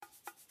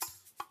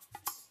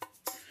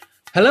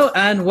Hello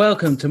and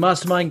welcome to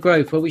Mastermind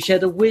Growth, where we share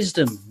the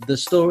wisdom, the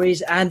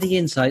stories and the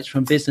insights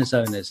from business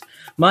owners.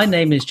 My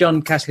name is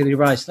John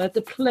Cascady-Rice and I have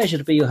the pleasure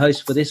to be your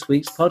host for this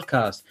week's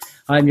podcast.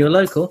 I'm your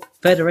local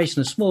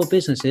Federation of Small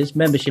Businesses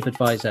membership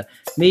advisor,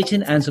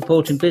 meeting and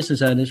supporting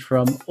business owners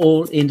from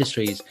all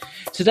industries.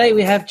 Today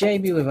we have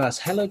Jamie with us.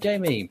 Hello,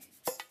 Jamie.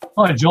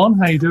 Hi, John.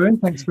 How you doing?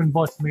 Thanks for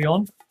inviting me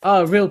on.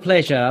 Oh, real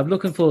pleasure. I'm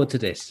looking forward to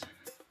this.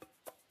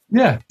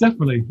 Yeah,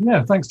 definitely.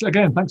 Yeah, thanks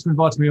again. Thanks for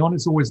inviting me on.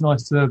 It's always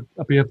nice to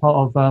be a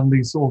part of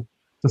these sort of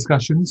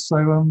discussions. So,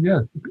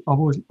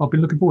 I've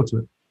been looking forward to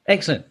it.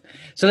 Excellent.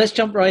 So let's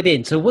jump right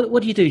in. So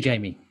what do you do,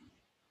 Jamie?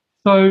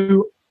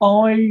 So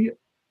I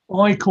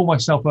call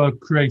myself a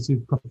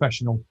creative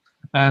professional,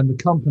 and the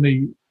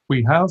company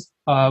we have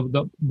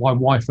that my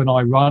wife and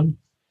I run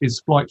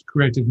is Flight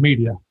Creative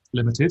Media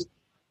Limited.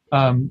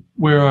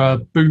 We're a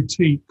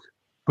boutique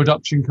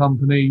production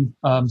company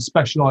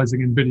specialising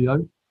in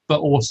video,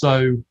 but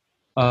also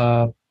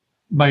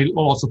made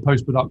lots of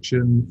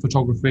post-production,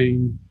 photography,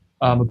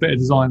 a bit of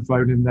design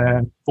thrown in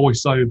there,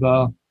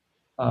 voiceover,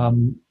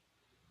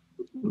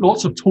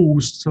 lots of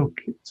tools to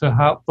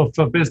have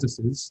for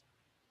businesses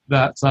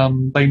that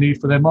they need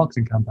for their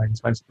marketing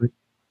campaigns, basically.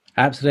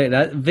 Absolutely.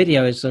 That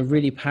video is a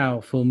really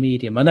powerful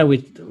medium. I know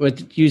we're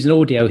using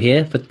audio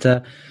here,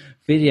 but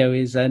video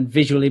and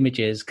visual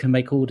images can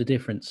make all the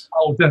difference.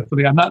 Oh,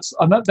 definitely. And that's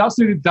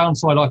the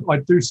downside. I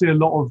do see a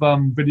lot of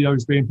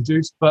videos being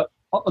produced, but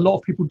a lot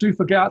of people do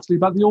forget actually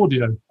about the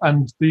audio.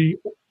 And the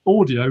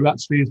audio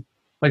actually,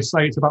 they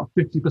say it's about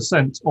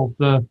 50% of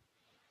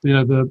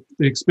the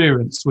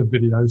experience with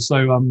video.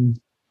 So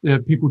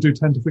people do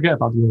tend to forget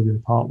about the audio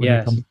part when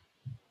yes. It comes.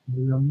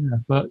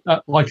 But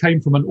I came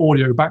from an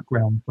audio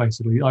background.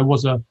 Basically, I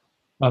was a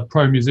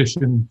pro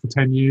musician for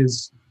 10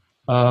 years.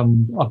 I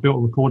built a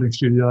recording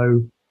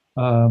studio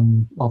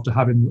after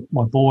having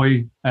my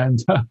boy, and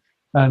so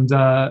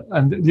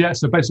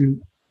basically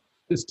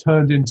it's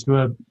turned into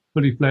a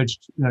fully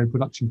fledged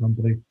production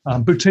company,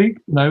 boutique,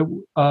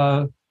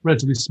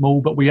 relatively small,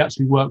 but we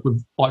actually work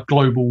with like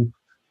global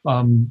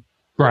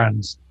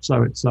brands.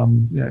 So it's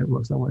it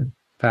works that way.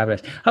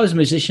 Fabulous. I was a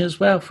musician as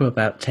well for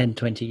about 10,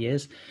 20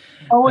 years.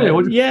 Oh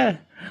yeah, yeah.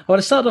 Well,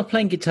 I started off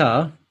playing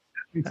guitar.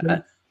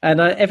 And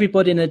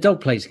everybody in the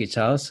dog plays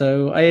guitar,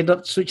 so I ended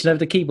up switching over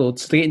to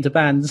keyboards to get into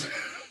bands.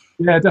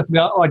 Yeah, definitely.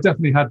 I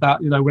definitely had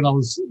that, when I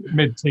was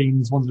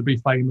mid-teens, wanted to be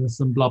famous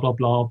and blah, blah,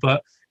 blah.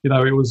 But,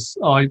 it was,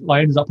 I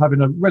ended up having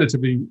a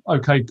relatively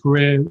okay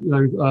career,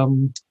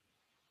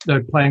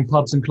 playing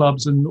pubs and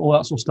clubs and all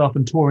that sort of stuff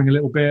and touring a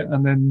little bit.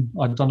 And then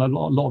I'd done a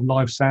lot of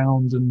live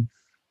sound. And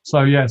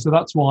so, so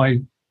that's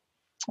why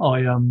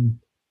editing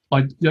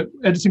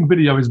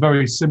video is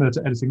very similar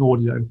to editing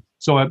audio.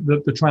 So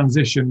the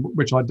transition,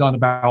 which I'd done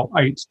about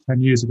 8 to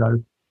 10 years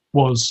ago,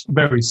 was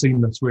very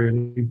seamless,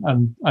 really.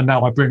 And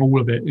now I bring all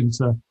of it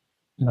into,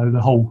 the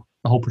whole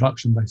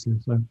production, basically.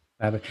 So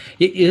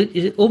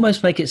you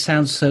almost make it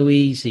sound so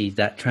easy,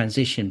 that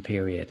transition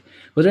period.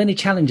 Were there any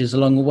challenges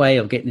along the way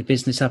of getting the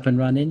business up and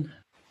running?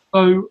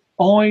 So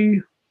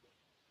it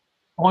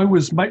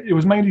was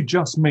mainly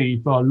just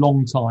me for a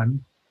long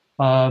time.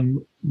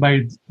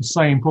 Made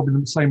probably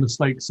the same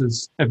mistakes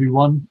as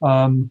everyone.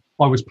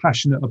 I was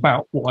passionate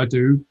about what I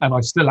do, and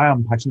I still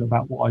am passionate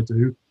about what I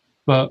do.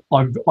 But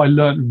I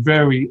learned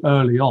very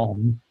early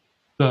on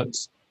that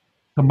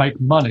to make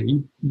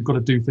money, you've got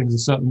to do things a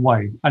certain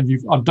way. And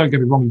don't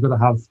get me wrong, you've got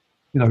to have,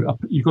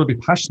 you've got to be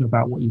passionate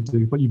about what you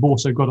do, but you've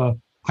also got to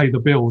pay the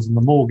bills and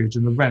the mortgage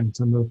and the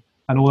rent and all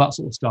that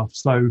sort of stuff.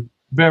 So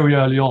very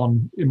early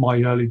on in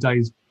my early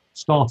days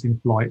starting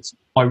Flight,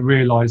 I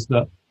realised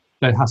that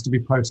there has to be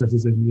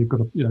processes in. You've got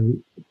to,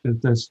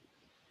 there's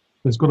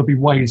got to be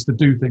ways to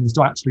do things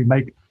to actually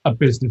make a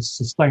business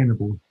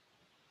sustainable,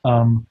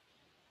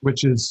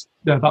 which is,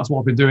 that's what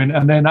I've been doing.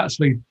 And then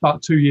actually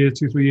about 3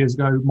 years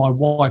ago, my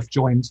wife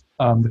joined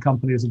the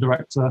company as a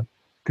director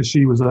because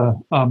she was a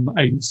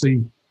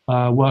agency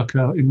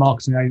worker in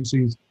marketing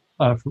agencies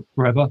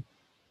forever.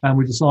 And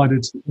we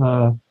decided,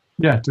 to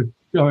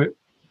go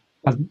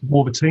as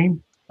more of a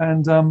team.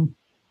 And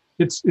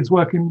it's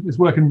working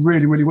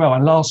really, really well.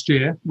 And last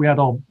year we had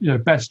our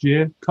best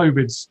year.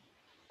 COVID's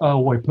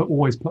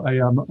always put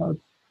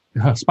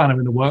a spanner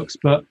in the works,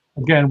 but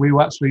again we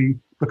were actually,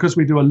 because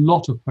we do a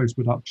lot of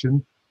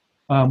post-production,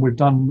 we've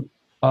done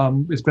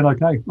it's been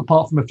okay,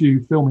 apart from a few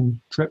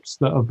filming trips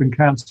that have been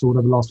cancelled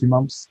over the last few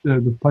months.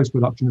 The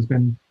post-production has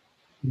been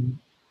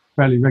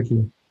fairly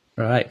regular.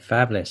 Right,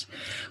 fabulous.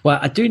 Well,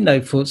 I do know,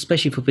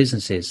 especially for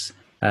businesses,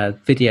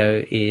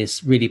 video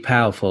is really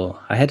powerful.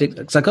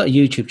 Because I got a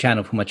YouTube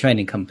channel for my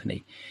training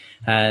company,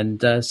 and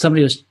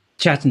somebody was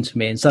chatting to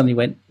me and suddenly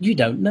went, "You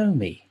don't know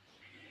me.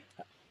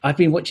 I've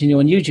been watching you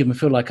on YouTube and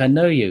feel like I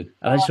know you."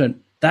 I just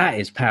went, that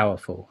is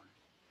powerful.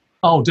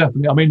 Oh,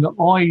 definitely. I mean,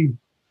 I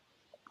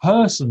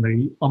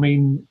personally,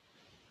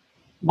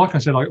 like I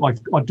said,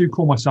 I do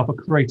call myself a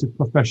creative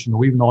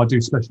professional, even though I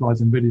do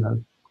specialize in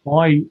video.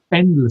 I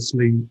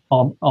endlessly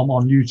I'm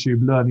on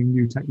YouTube learning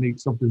new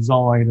techniques of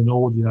design and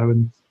audio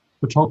and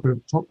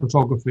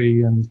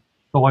photography, and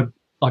so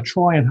I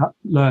try and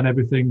learn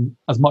everything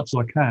as much as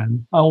I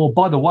can. Oh,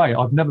 by the way,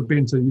 I've never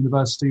been to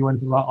university or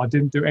anything like that. I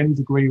didn't do any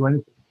degree or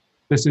anything.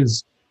 This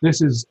is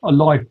a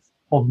life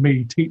of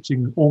me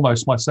teaching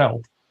almost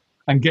myself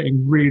and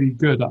getting really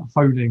good at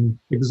honing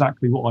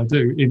exactly what I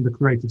do in the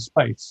creative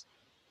space.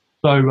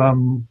 So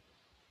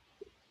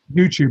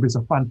YouTube is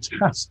a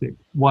fantastic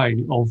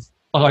way of,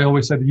 I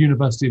always say, the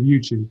University of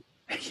YouTube.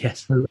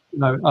 Yes. So,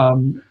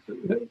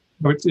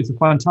 it's a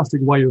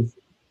fantastic way of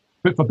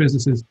for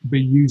businesses to be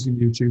using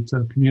YouTube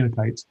to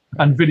communicate,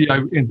 and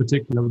video in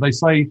particular. They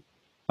say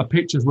a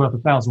picture's worth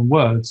 1,000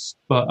 words,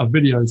 but a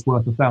video's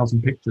worth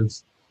 1,000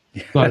 pictures.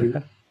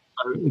 So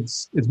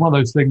it's one of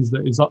those things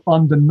that is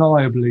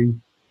undeniably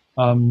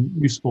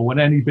useful. And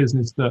any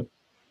business that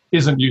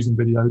isn't using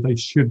video, they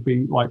should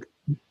be, like,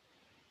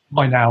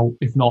 by now,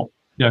 if not,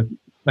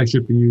 they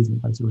should be using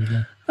it, basically.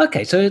 Yeah.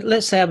 Okay, so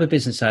let's say I'm a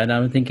business owner.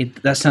 I'm thinking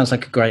that sounds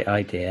like a great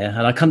idea,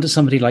 and I come to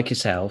somebody like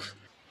yourself.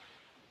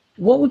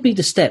 What would be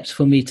the steps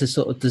for me to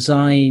sort of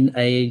design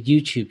a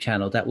YouTube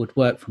channel that would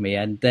work for me,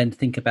 and then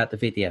think about the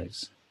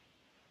videos?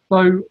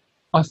 So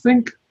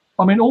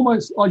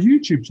almost our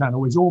YouTube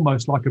channel is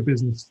almost like a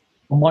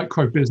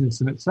micro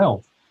business in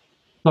itself.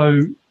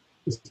 So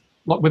it's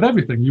like with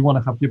everything, you want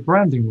to have your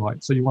branding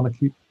right. So you want to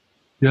keep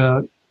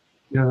your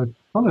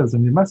colors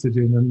and your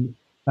messaging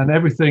and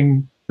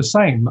everything the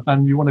same,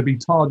 and you want to be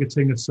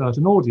targeting a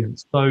certain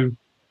audience. So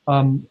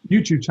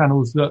YouTube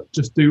channels that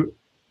just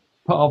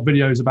put up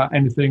videos about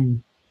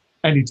anything,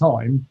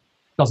 anytime,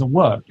 doesn't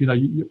work.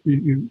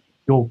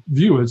 Your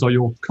viewers are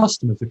your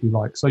customers, if you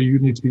like. So you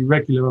need to be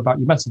regular about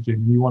your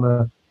messaging. You want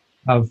to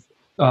have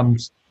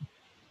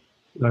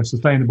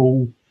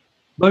sustainable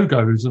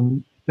logos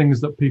and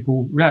things that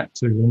people react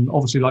to. And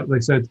obviously, like they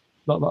said,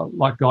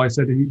 like Guy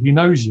said, he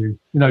knows you.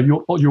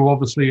 You're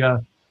obviously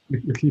you're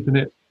keeping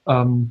it.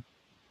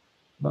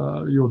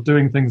 You're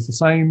doing things the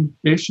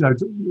same-ish.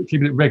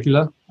 Keeping it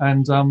regular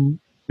and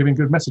giving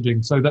good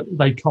messaging, so that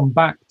they come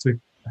back to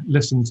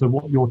listen to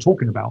what you're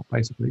talking about,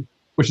 basically,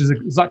 which is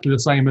exactly the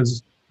same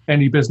as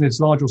any business,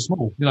 large or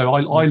small.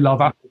 I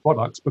love Apple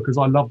products because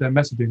I love their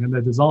messaging and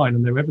their design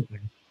and their everything.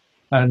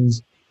 And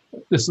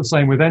it's the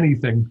same with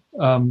anything.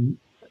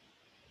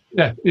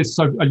 It's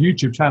so a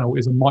YouTube channel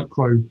is a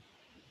micro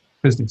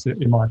business,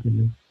 in my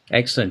opinion.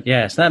 Excellent.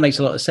 Yes, that makes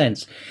a lot of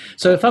sense.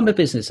 So if I'm a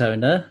business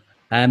owner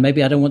and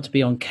maybe I don't want to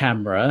be on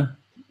camera,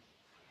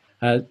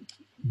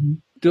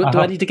 do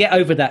I need to get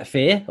over that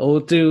fear, or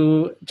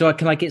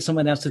can I get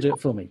someone else to do it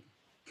for me?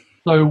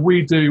 So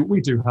we do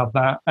have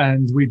that,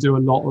 and we do a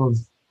lot of.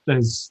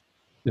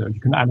 You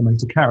can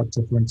animate a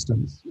character, for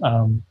instance.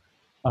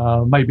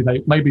 Maybe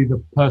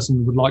the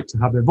person would like to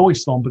have their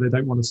voice on, but they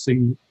don't want to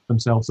see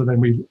themselves. So then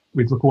we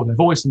record their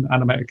voice and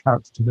animate a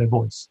character to their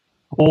voice.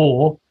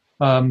 Or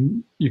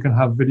you can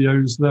have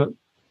videos that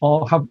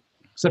have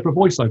separate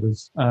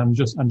voiceovers and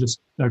just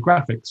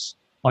graphics.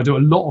 I do a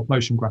lot of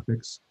motion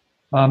graphics.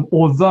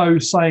 Although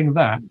saying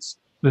that,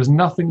 there's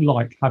nothing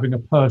like having a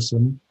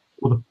person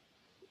or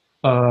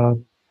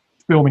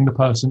filming the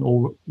person,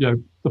 or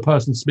the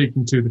person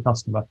speaking to the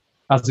customer.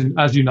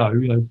 As you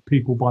know,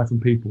 people buy from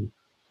people.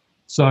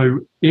 So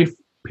if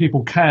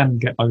people can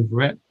get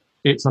over it,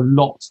 it's a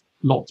lot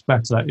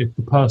better if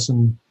the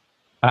person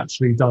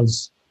actually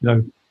does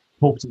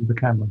talk to the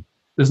camera.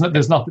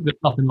 There's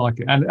nothing like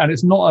it, and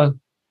it's not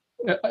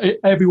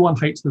everyone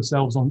hates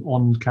themselves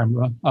on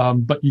camera,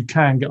 but you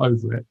can get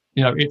over it.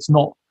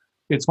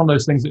 It's one of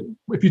those things that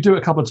if you do it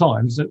a couple of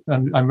times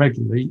and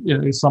regularly,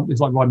 it's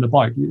like riding a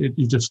bike.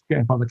 You just get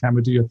in front of the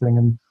camera, do your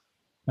thing,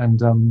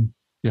 and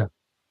yeah.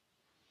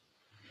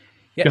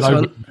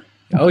 So,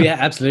 oh yeah,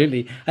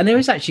 absolutely. And there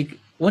is actually,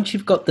 once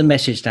you've got the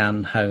message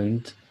down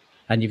honed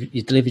and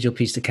you've delivered your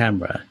piece to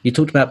camera, you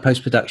talked about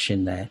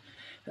post-production there.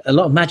 A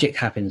lot of magic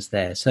happens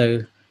there.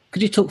 So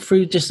could you talk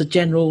through just the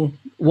general,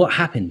 what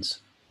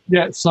happens?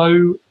 Yeah.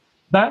 So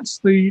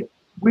that's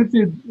with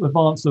the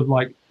advance of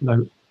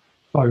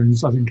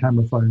phones, as in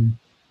camera phone,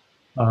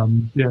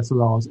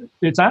 DSLRs,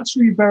 it's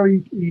actually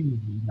very easy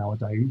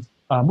nowadays,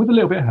 with a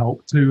little bit of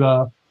help,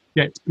 to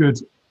get good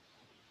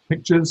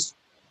pictures,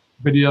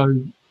 video,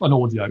 and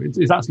audio.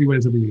 It's actually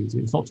relatively easy.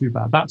 It's not too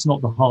bad. That's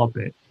not the hard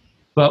bit.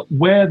 But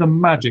where the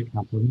magic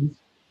happens,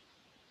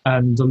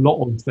 and a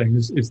lot of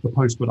things, is the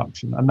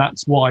post-production. And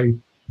that's why,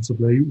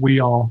 possibly,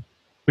 we are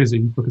busy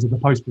because of the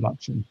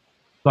post-production.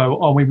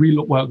 So we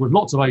work with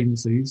lots of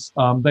agencies.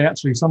 They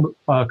actually,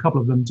 a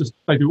couple of them,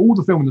 they do all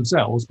the filming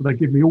themselves, but they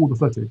give me all the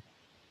footage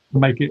to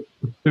make it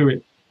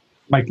into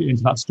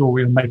that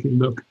story and make it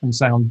look and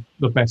sound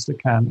the best it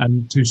can,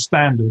 and to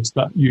standards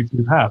that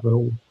YouTube have,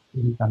 or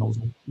TV channels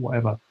or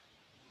whatever.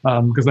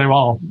 Because there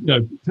are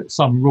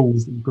some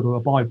rules that you've got to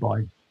abide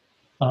by.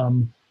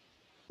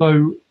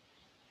 So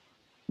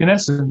in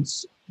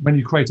essence, when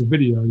you create a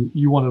video,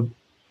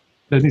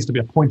 there needs to be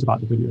a point about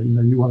the video.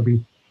 You want to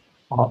be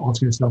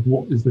asking yourself,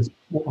 what is this?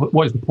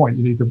 What is the point?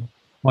 You need to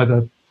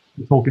either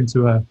be talking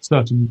to a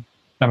certain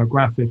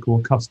demographic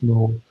or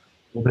customer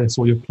or this,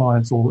 or your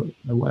clients, or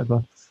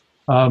whatever.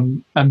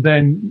 And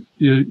then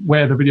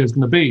where the video is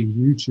going to be,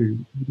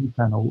 YouTube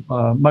channel.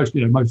 Most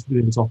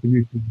videos off the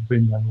YouTube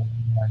video or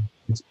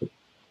Facebook.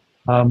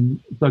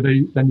 So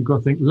then you've got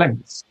to think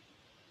lengths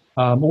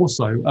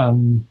also,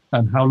 and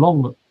how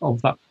long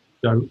of that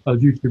a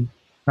YouTube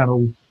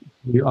channel.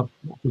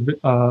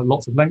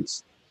 Lots of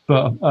lengths,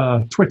 but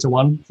Twitter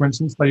one, for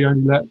instance, they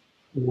only let,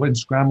 or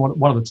Instagram,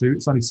 one of the two,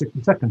 it's only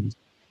 60 seconds.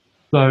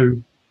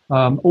 So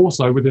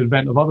also with the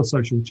advent of other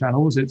social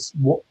channels, it's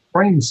what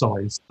frame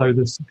size. So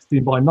there's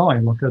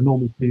 16:9 like a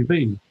normal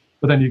TV,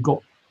 but then you've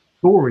got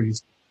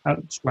stories,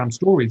 Instagram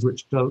stories,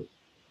 which are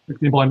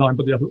 16:9,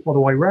 but the other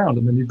way around,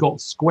 and then you've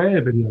got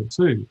square video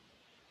too.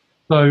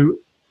 So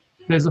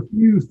there's a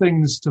few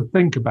things to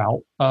think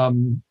about.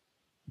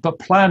 But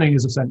planning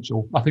is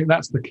essential. I think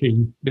that's the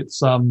key.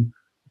 It's a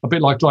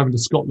bit like driving to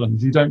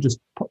Scotland. You don't just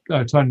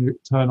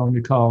turn on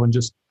your car and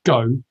just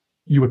go.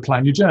 You would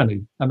plan your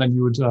journey, and then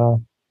you would, So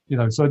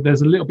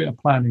there's a little bit of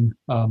planning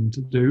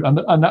to do.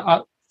 And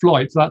at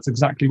flights, that's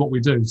exactly what we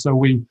do. So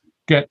we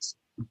get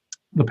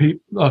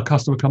a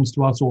customer comes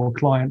to us or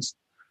clients,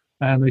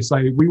 and they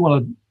say, we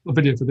want a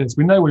video for this.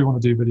 We know we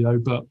want to do video,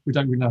 but we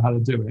don't really know how to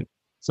do it.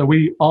 So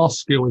our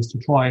skill is to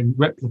try and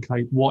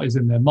replicate what is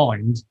in their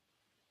mind,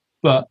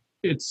 but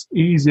it's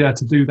easier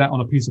to do that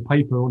on a piece of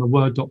paper or on a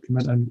Word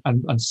document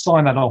and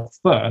sign that off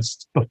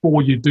first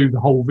before you do the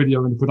whole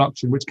video and the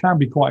production, which can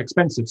be quite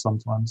expensive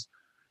sometimes.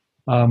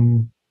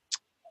 And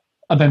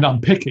then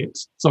unpick it.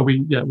 So we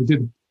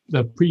did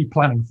the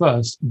pre-planning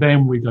first,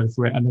 then we go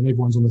through it, and then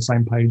everyone's on the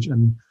same page,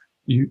 and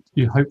you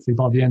hopefully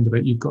by the end of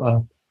it you've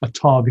got a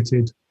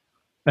targeted,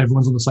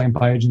 everyone's on the same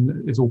page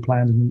and it's all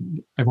planned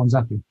and everyone's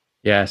happy.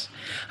 Yes,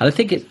 and I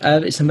think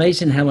it's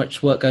amazing how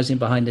much work goes in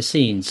behind the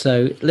scenes.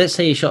 So let's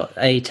say you shot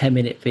a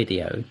 10-minute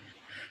video.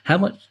 How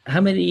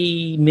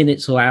many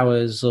minutes or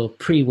hours or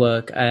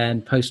pre-work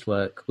and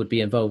post-work would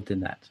be involved in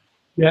that?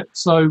 Yeah,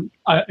 so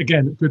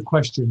again, good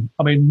question.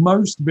 I mean,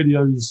 most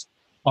videos,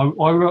 I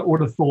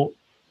would have thought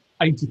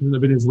 80% of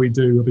the videos we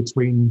do are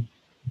between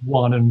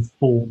 1 and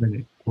 4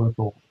 minutes, I would have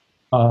thought.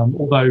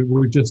 Although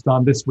we've just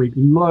done this week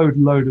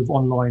load of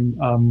online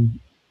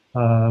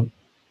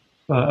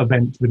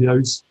event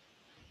videos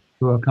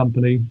for a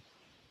company,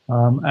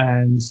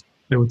 and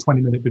there were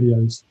 20-minute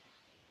videos.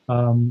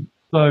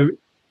 So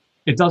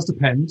it does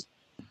depend,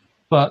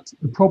 but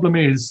the problem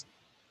is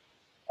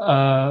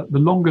the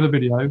longer the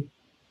video,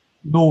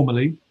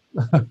 normally,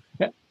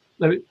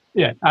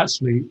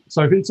 actually.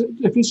 So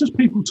if it's just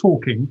people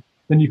talking,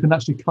 then you can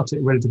actually cut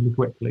it relatively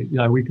quickly.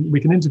 We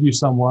can interview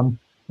someone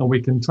and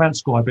we can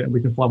transcribe it and we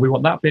can find we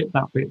want that bit,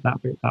 that bit,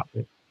 that bit, that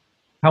bit.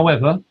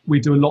 However, we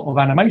do a lot of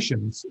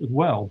animations as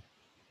well.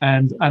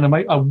 And a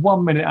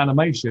 1-minute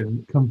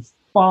animation can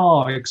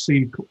far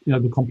exceed,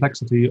 the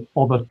complexity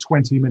of a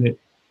 20-minute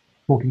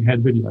talking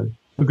head video,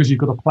 because you've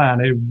got to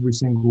plan every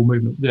single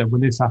movement. Yeah,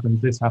 when this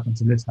happens,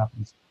 and this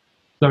happens.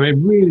 So it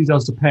really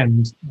does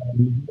depend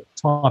on what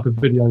type of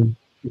video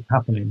is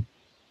happening.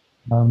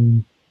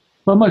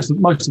 But most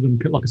of them,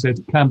 like I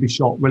said, can be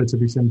shot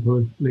relatively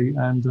simply,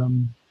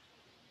 and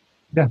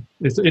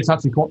it's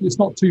actually it's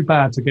not too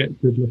bad to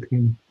get good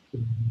looking.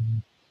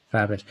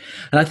 Fabulous.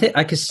 And I think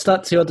I can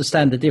start to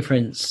understand the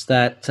difference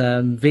that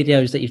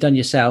videos that you've done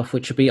yourself,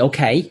 which would be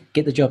okay,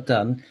 get the job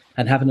done,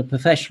 and having a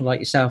professional like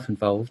yourself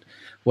involved,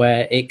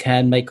 where it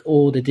can make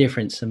all the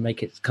difference and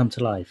make it come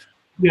to life.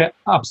 Yeah,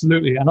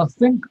 absolutely. And I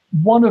think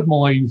one of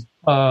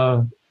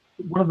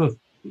the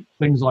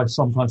things I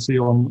sometimes see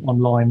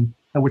online,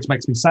 and which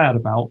makes me sad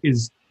about,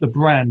 is the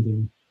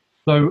branding.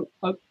 So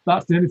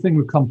that's the only thing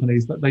with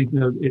companies, that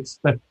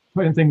they're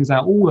putting things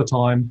out all the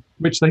time,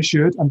 which they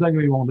should, and don't get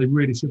me wrong, they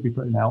really should be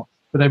putting out,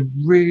 but they're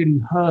really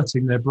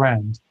hurting their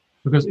brand,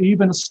 because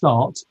even a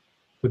start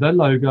with their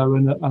logo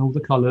and all the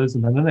colours,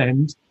 and then an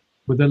end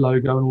with their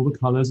logo and all the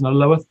colours, and a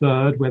lower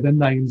third where their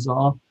names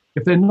are,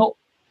 if they're not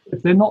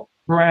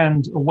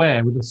brand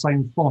aware with the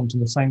same font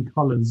and the same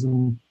colours,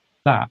 and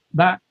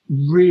that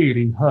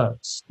really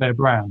hurts their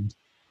brand.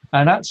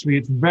 And actually,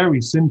 it's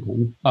very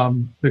simple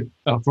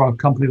for a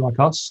company like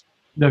us.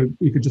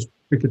 We could just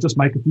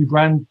make a few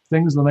brand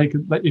things, and if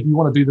you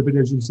want to do the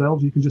videos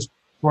themselves, you can just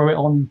throw it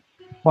on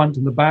front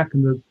and the back,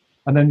 and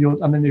then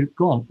you're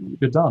gone.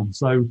 You're done.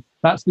 So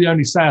that's the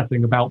only sad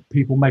thing about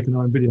people making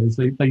their own videos.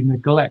 They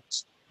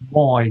neglect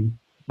why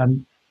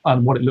and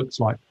what it looks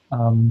like.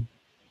 So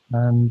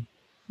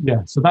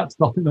that's,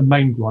 I think, the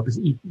main gripe is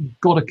that you've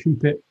got to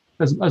keep it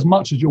as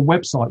much as your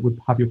website would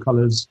have your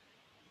colours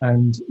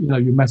and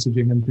your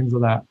messaging and things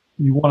like that.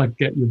 You want to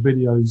get your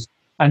videos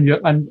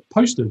and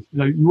posters.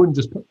 You wouldn't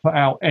just put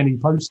out any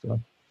poster.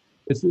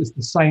 It's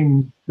the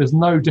same. There's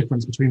no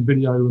difference between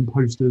video and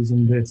posters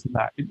and this and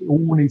that. It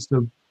all needs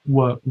to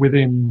work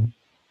within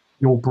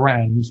your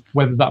brand,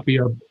 whether that be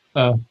a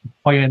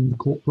high-end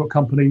corporate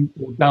company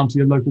or down to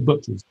your local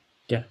butchers.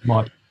 Yeah.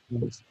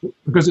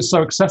 Because it's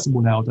so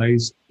accessible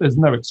nowadays, there's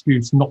no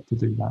excuse not to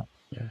do that.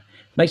 Yeah.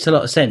 Makes a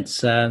lot of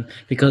sense,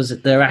 because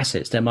they're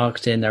assets, they're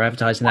marketing, they're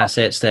advertising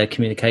assets, they're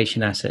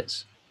communication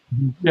assets.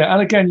 Yeah,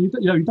 and again, you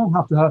don't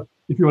have to have,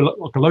 if you're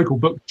like a local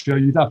butcher,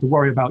 you'd have to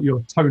worry about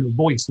your tone of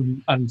voice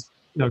and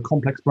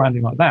complex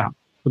branding like that,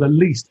 but at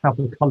least have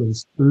the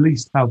colours, at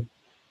least have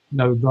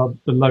the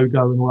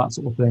logo and all that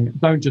sort of thing.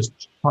 Don't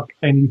just chuck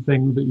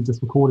anything that you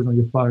just recorded on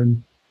your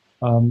phone.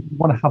 You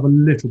want to have a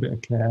little bit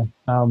of care.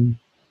 And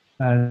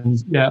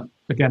yeah,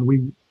 again,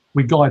 we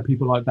guide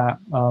people like that.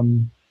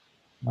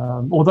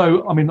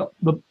 Although, I mean,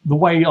 the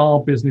way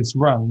our business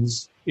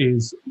runs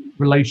is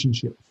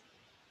relationships.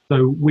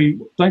 So we,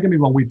 don't get me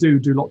wrong, we do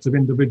lots of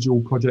individual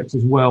projects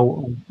as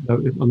well.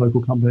 If a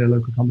local company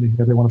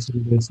here, they want to see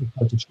this, a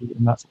photo shoot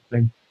and that sort of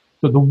thing.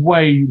 But the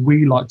way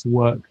we like to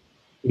work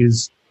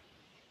is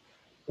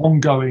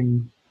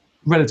ongoing,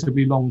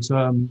 relatively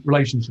long-term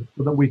relationships,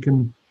 so that we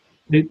can,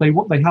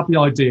 they have the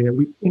idea,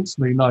 we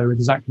instantly know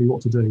exactly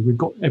what to do. We've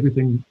got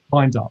everything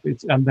lined up.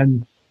 And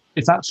then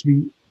it's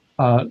actually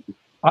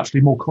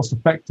more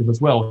cost-effective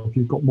as well if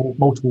you've got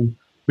multiple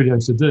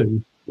videos to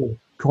do or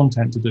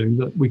content to do,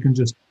 that we can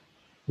just,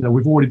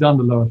 we've already done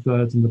the lower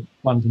thirds and the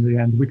ones in the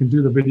end. We can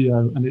do the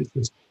video and it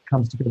just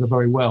comes together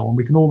very well, and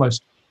we can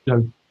almost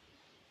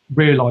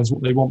realize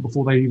what they want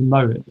before they even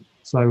know it.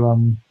 So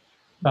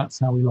that's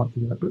how we like to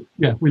do it. But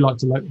yeah, we like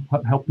to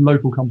help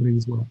local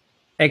companies as well.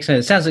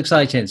 Excellent. Sounds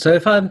exciting. So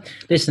if I'm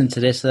listening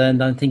to this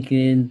and I'm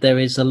thinking there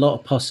is a lot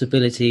of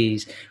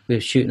possibilities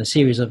with shooting a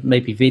series of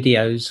maybe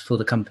videos for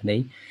the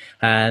company,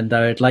 and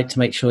I would like to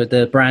make sure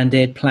they're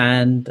branded,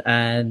 planned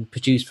and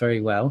produced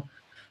very well,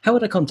 how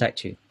would I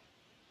contact you?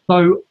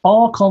 So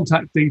our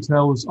contact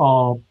details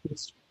are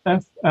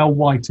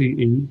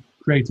FLYTE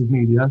Creative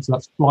Media. So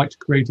that's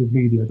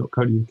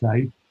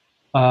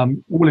flightcreativemedia.co.uk.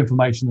 All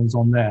information is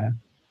on there.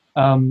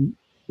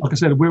 Like I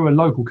said, we're a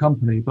local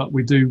company, but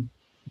we do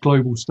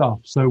global stuff.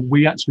 So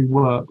we actually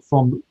work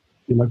from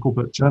the local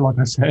butcher, like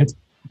I said.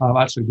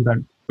 Actually,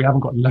 we haven't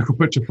got any local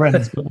butcher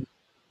friends, but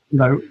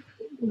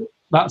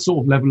that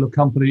sort of level of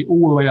company,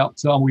 all the way up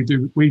to, and we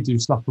do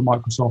stuff for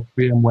Microsoft,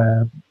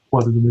 VMware,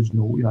 Word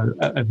Original,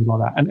 everything like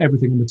that, and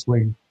everything in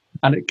between.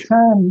 And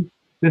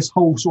this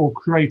whole sort of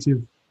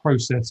creative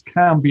process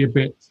can be a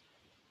bit,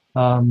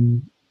 shall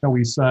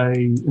we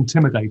say,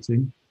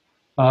 intimidating.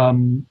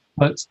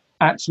 But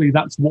actually,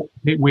 that's what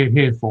we're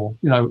here for.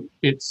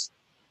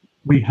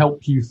 We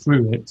help you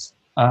through it.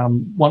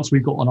 Once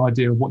we've got an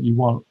idea of what you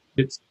want,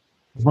 it's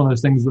one of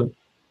those things that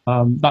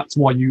that's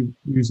why you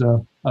use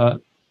a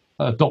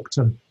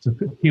doctor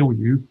to heal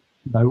you.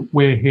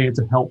 We're here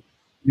to help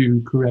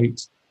you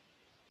create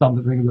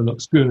something that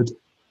looks good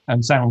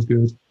and sounds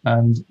good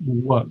and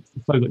will work,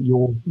 so that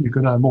you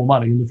can earn more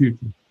money in the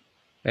future.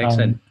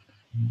 Excellent.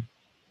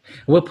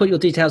 We'll put your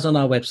details on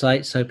our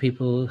website so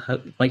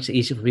makes it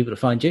easier for people to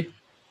find you.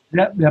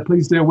 Yeah,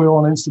 please do. We're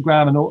on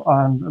Instagram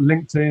and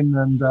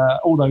LinkedIn and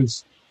all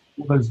those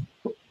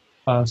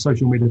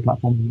social media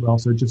platforms as well.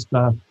 So just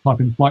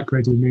type in Flight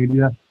Creative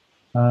Media,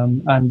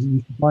 and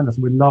you can find us.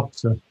 We'd love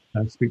to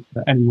speak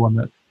to anyone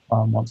that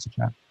wants to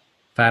chat.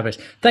 Fabulous.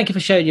 Thank you for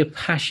sharing your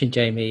passion,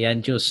 Jamie,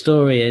 and your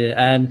story.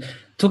 And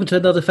talking to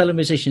another fellow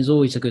musician is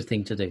always a good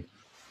thing to do.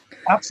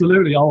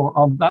 Absolutely.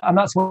 And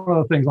that's one of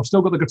the things. I've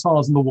still got the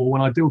guitars on the wall,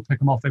 and I do pick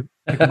them up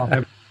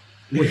every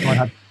wish I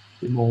had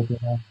more. But,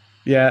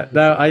 yeah,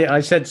 no,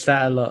 I sense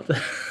that a lot.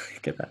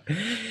 Get that.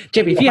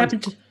 Jamie, if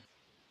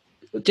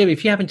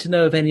you happen to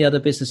know of any other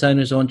business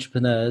owners or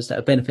entrepreneurs that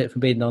would benefit from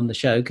being on the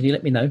show, can you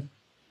let me know?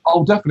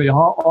 Oh, definitely.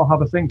 I'll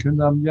have a think, and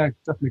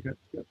definitely get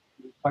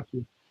back to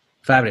you.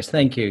 Fabulous.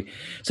 Thank you.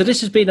 So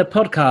this has been a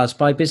podcast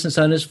by business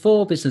owners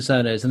for business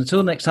owners. And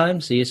until next time,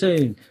 see you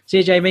soon. See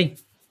you, Jamie.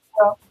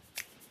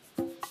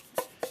 Yeah.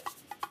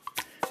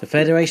 The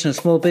Federation of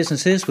Small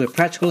Businesses with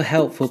practical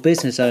help for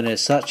business owners,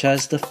 such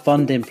as the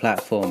funding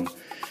platform.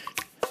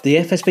 The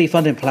FSB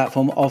funding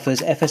platform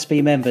offers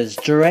FSB members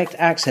direct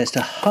access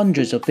to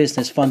hundreds of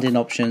business funding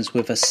options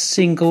with a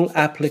single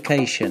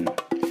application.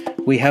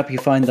 We help you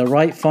find the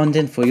right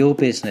funding for your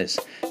business,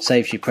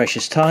 saves you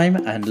precious time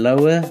and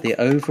lower the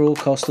overall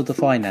cost of the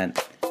finance.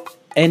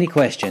 Any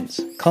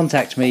questions?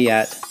 Contact me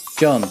at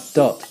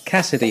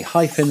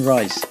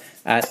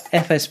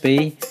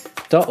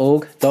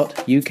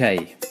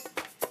john.cassidy-rice@fsb.org.uk.